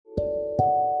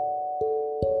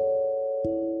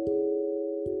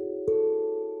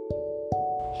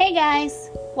Hey guys,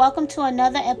 welcome to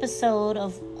another episode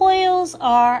of Oils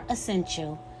Are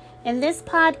Essential. In this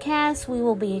podcast, we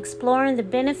will be exploring the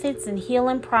benefits and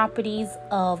healing properties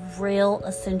of real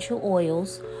essential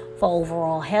oils for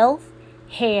overall health,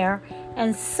 hair,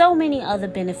 and so many other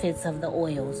benefits of the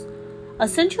oils.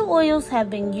 Essential oils have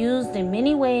been used in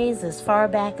many ways as far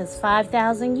back as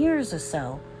 5,000 years or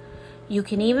so. You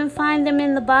can even find them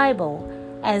in the Bible,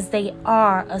 as they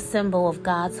are a symbol of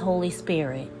God's Holy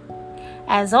Spirit.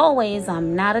 As always,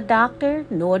 I'm not a doctor,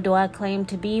 nor do I claim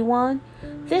to be one.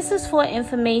 This is for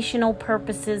informational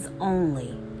purposes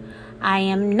only. I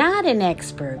am not an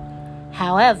expert.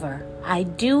 However, I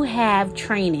do have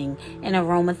training in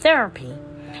aromatherapy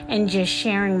and just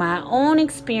sharing my own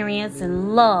experience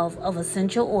and love of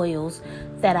essential oils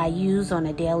that I use on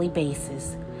a daily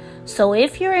basis. So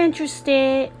if you're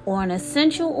interested or an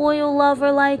essential oil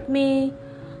lover like me,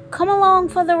 come along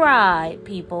for the ride,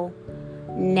 people.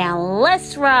 Now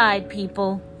let's ride,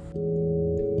 people.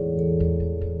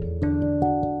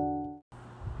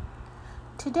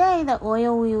 Today, the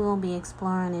oil we will be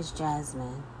exploring is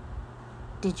jasmine.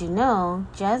 Did you know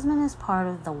jasmine is part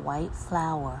of the white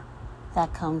flower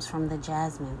that comes from the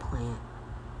jasmine plant?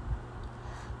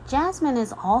 Jasmine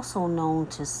is also known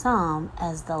to some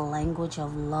as the language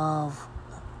of love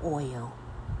oil.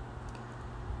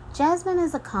 Jasmine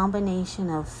is a combination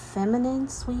of feminine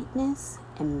sweetness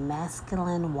and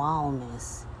masculine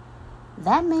wildness.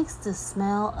 That makes the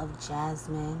smell of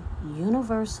jasmine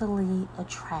universally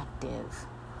attractive.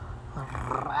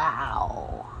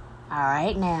 Wow. All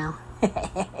right now.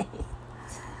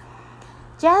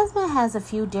 Jasmine has a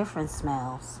few different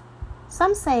smells.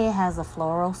 Some say it has a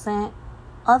floral scent.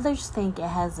 Others think it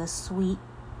has a sweet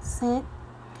scent.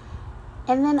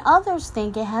 And then others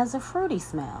think it has a fruity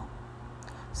smell.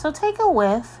 So take a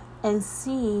whiff and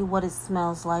see what it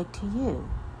smells like to you.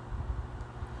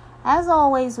 As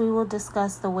always, we will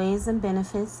discuss the ways and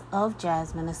benefits of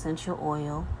jasmine essential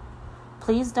oil.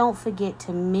 Please don't forget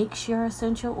to mix your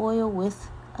essential oil with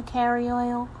a carrier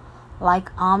oil, like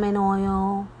almond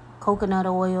oil, coconut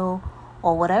oil,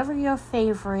 or whatever your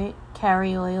favorite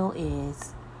carrier oil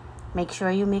is. Make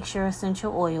sure you mix your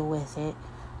essential oil with it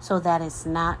so that it's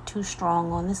not too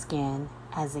strong on the skin,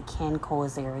 as it can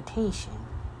cause irritation.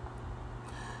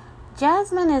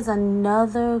 Jasmine is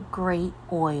another great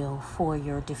oil for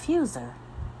your diffuser,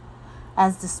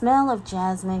 as the smell of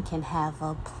jasmine can have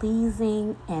a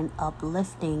pleasing and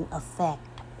uplifting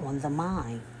effect on the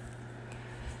mind.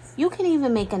 You can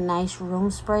even make a nice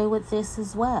room spray with this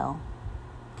as well.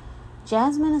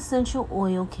 Jasmine essential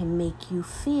oil can make you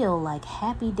feel like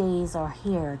happy days are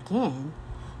here again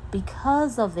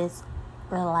because of its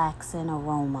relaxing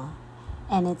aroma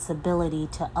and its ability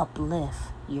to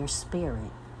uplift your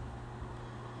spirit.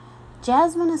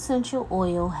 Jasmine essential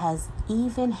oil has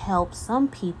even helped some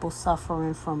people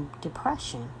suffering from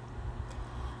depression,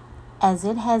 as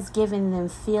it has given them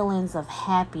feelings of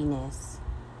happiness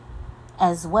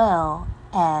as well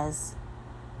as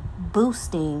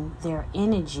boosting their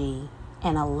energy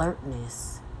and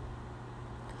alertness.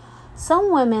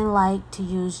 Some women like to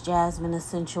use jasmine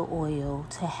essential oil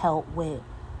to help with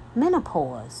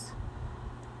menopause,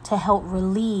 to help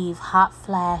relieve hot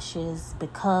flashes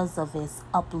because of its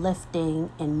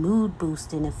uplifting and mood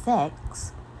boosting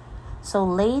effects. So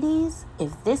ladies,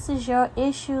 if this is your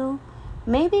issue,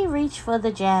 maybe reach for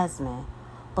the jasmine,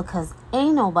 because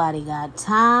ain't nobody got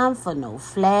time for no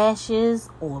flashes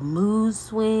or mood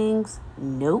swings.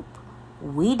 Nope,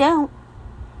 we don't.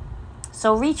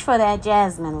 So reach for that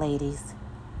jasmine, ladies.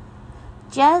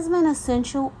 Jasmine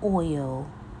essential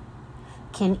oil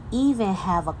can even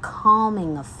have a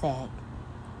calming effect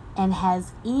and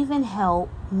has even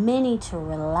helped many to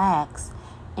relax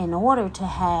in order to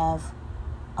have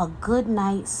a good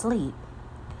night's sleep.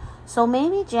 So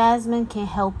maybe jasmine can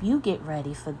help you get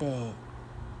ready for bed.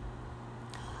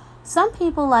 Some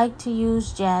people like to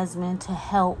use jasmine to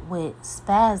help with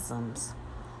spasms,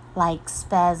 like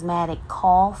spasmodic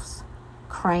coughs,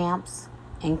 cramps,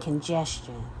 and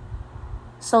congestion.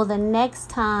 So the next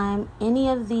time any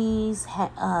of these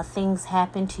things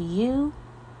happen to you,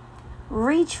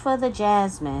 reach for the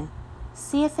jasmine.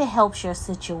 See if it helps your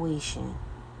situation.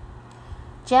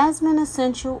 Jasmine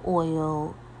essential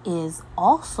oil is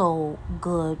also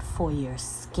good for your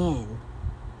skin.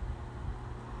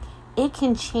 It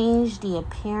can change the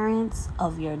appearance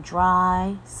of your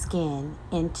dry skin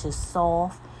into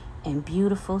soft and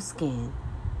beautiful skin.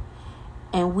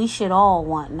 And we should all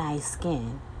want nice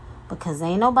skin, because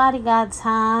ain't nobody got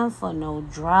time for no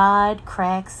dried,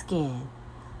 cracked skin.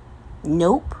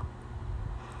 Nope.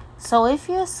 So if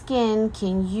your skin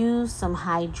can use some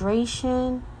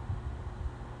hydration,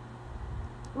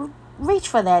 reach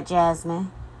for that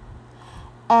jasmine.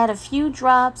 Add a few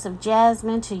drops of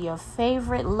jasmine to your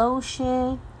favorite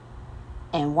lotion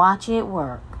and watch it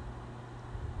work.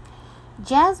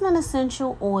 Jasmine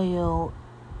essential oil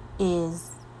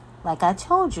is, like I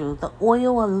told you, the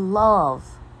oil of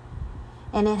love.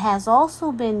 And it has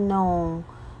also been known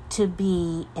to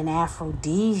be an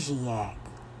aphrodisiac.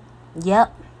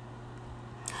 Yep.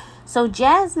 So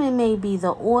jasmine may be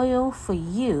the oil for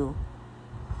you.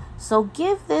 So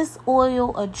give this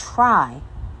oil a try.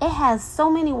 It has so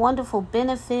many wonderful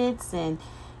benefits and,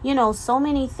 so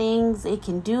many things it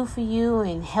can do for you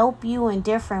and help you in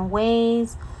different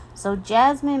ways. So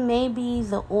jasmine may be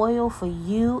the oil for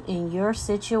you in your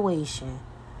situation.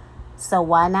 So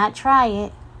why not try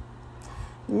it?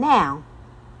 Now,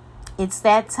 it's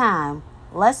that time.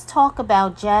 Let's talk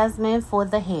about jasmine for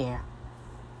the hair.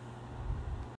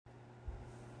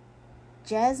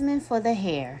 Jasmine for the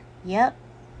hair. Yep.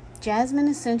 Jasmine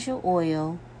essential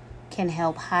oil can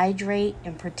help hydrate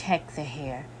and protect the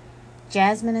hair.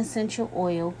 Jasmine essential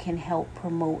oil can help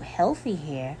promote healthy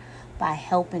hair by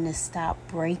helping to stop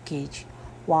breakage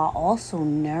while also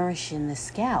nourishing the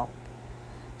scalp.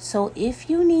 So if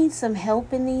you need some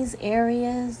help in these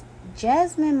areas,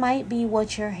 jasmine might be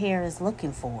what your hair is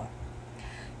looking for.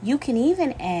 You can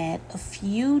even add a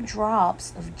few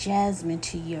drops of jasmine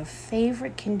to your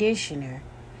favorite conditioner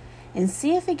and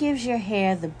see if it gives your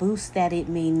hair the boost that it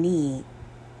may need.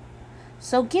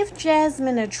 So give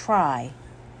jasmine a try.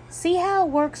 See how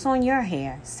it works on your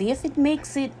hair. See if it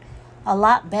makes it a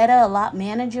lot better, a lot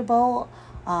manageable,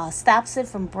 stops it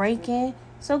from breaking.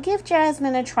 So give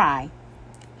jasmine a try.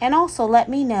 And also let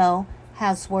me know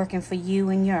how it's working for you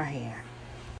and your hair.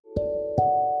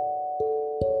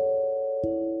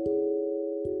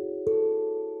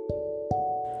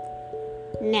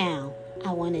 Now,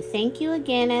 I want to thank you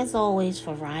again, as always,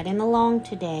 for riding along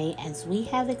today as we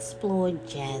have explored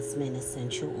jasmine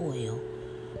essential oil,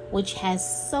 which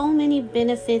has so many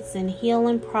benefits and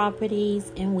healing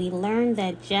properties, and we learned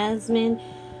that jasmine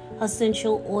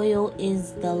essential oil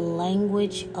is the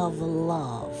language of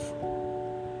love.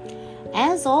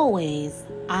 As always,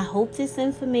 I hope this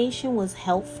information was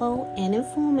helpful and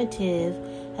informative,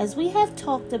 as we have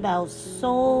talked about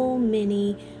so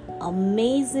many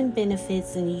amazing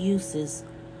benefits and uses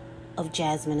of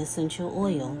jasmine essential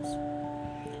oils.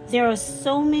 There are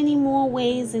so many more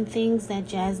ways and things that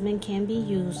jasmine can be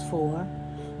used for.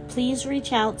 Please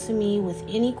reach out to me with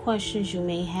any questions you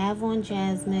may have on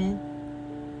jasmine.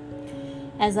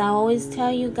 As I always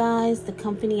tell you guys, the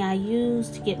company I use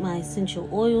to get my essential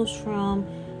oils from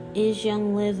is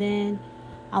Young Living.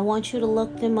 I want you to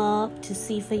look them up to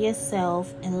see for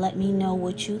yourself and let me know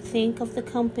what you think of the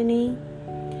company.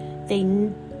 They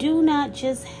do not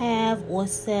just have or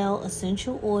sell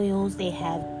essential oils. They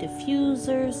have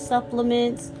diffusers,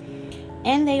 supplements,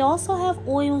 and they also have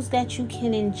oils that you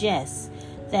can ingest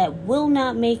that will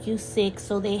not make you sick.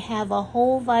 So they have a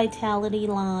whole vitality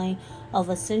line of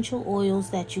essential oils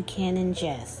that you can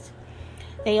ingest.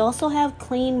 They also have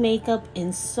clean makeup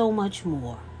and so much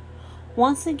more.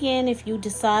 Once again, if you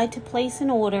decide to place an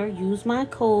order, use my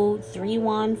code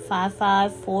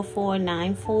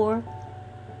 31554494.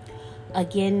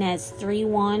 Again, that's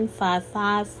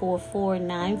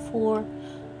 31554494.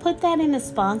 Put that in the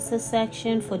sponsor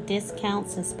section for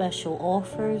discounts and special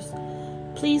offers.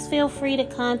 Please feel free to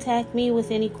contact me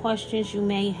with any questions you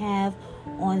may have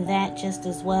on that just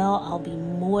as well. I'll be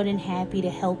more than happy to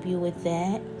help you with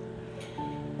that.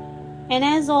 And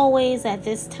as always, at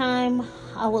this time,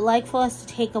 I would like for us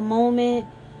to take a moment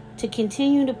to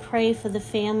continue to pray for the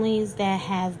families that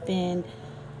have been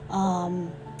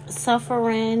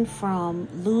suffering from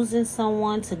losing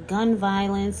someone to gun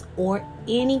violence or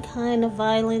any kind of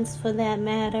violence for that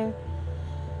matter.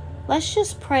 Let's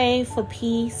just pray for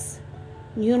peace,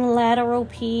 unilateral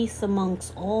peace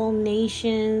amongst all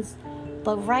nations.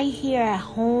 But right here at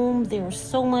home, there's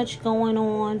so much going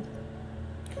on.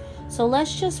 So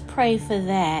let's just pray for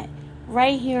that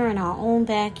right here in our own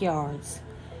backyards,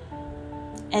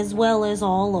 as well as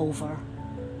all over.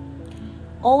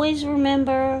 Always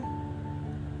remember,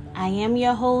 I am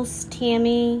your host,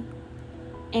 Tammy.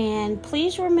 And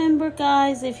please remember,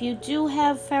 guys, if you do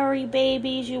have furry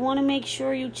babies, you want to make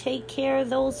sure you take care of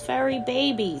those furry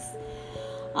babies.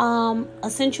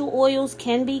 Essential oils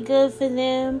can be good for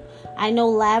them. I know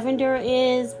lavender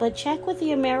is, but check with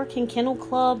the American Kennel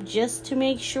Club just to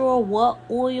make sure what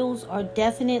oils are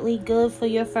definitely good for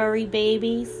your furry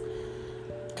babies,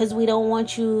 because we don't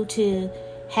want you to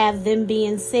have them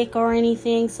being sick or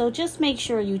anything. So just make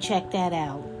sure you check that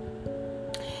out.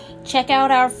 Check out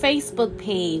our Facebook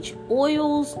page,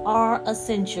 Oils Are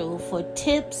Essential, for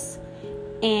tips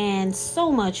and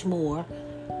so much more.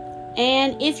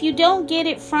 And if you don't get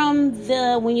it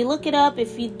when you look it up,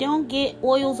 if you don't get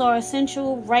Oils Are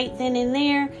Essential right then and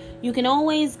there, you can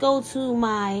always go to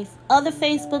my other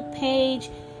Facebook page,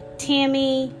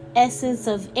 Tammy Essence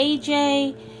of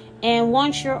AJ. And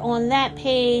once you're on that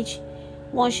page,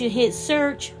 once you hit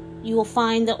search, you will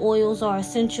find the Oils Are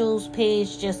Essentials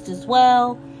page just as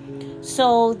well.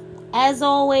 So, as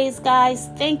always, guys,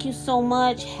 thank you so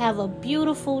much. Have a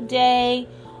beautiful day.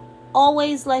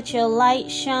 Always let your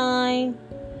light shine.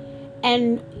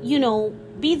 And,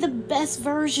 be the best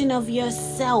version of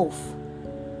yourself.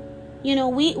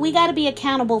 We got to be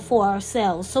accountable for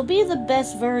ourselves. So be the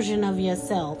best version of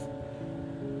yourself.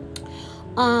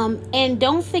 And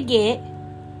don't forget,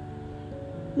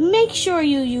 make sure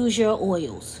you use your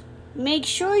oils. Make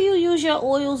sure you use your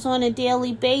oils on a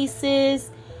daily basis.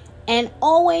 And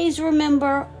always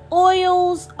remember,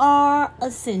 oils are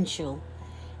essential.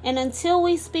 And until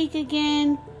we speak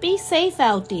again, be safe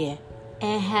out there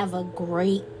and have a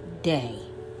great day.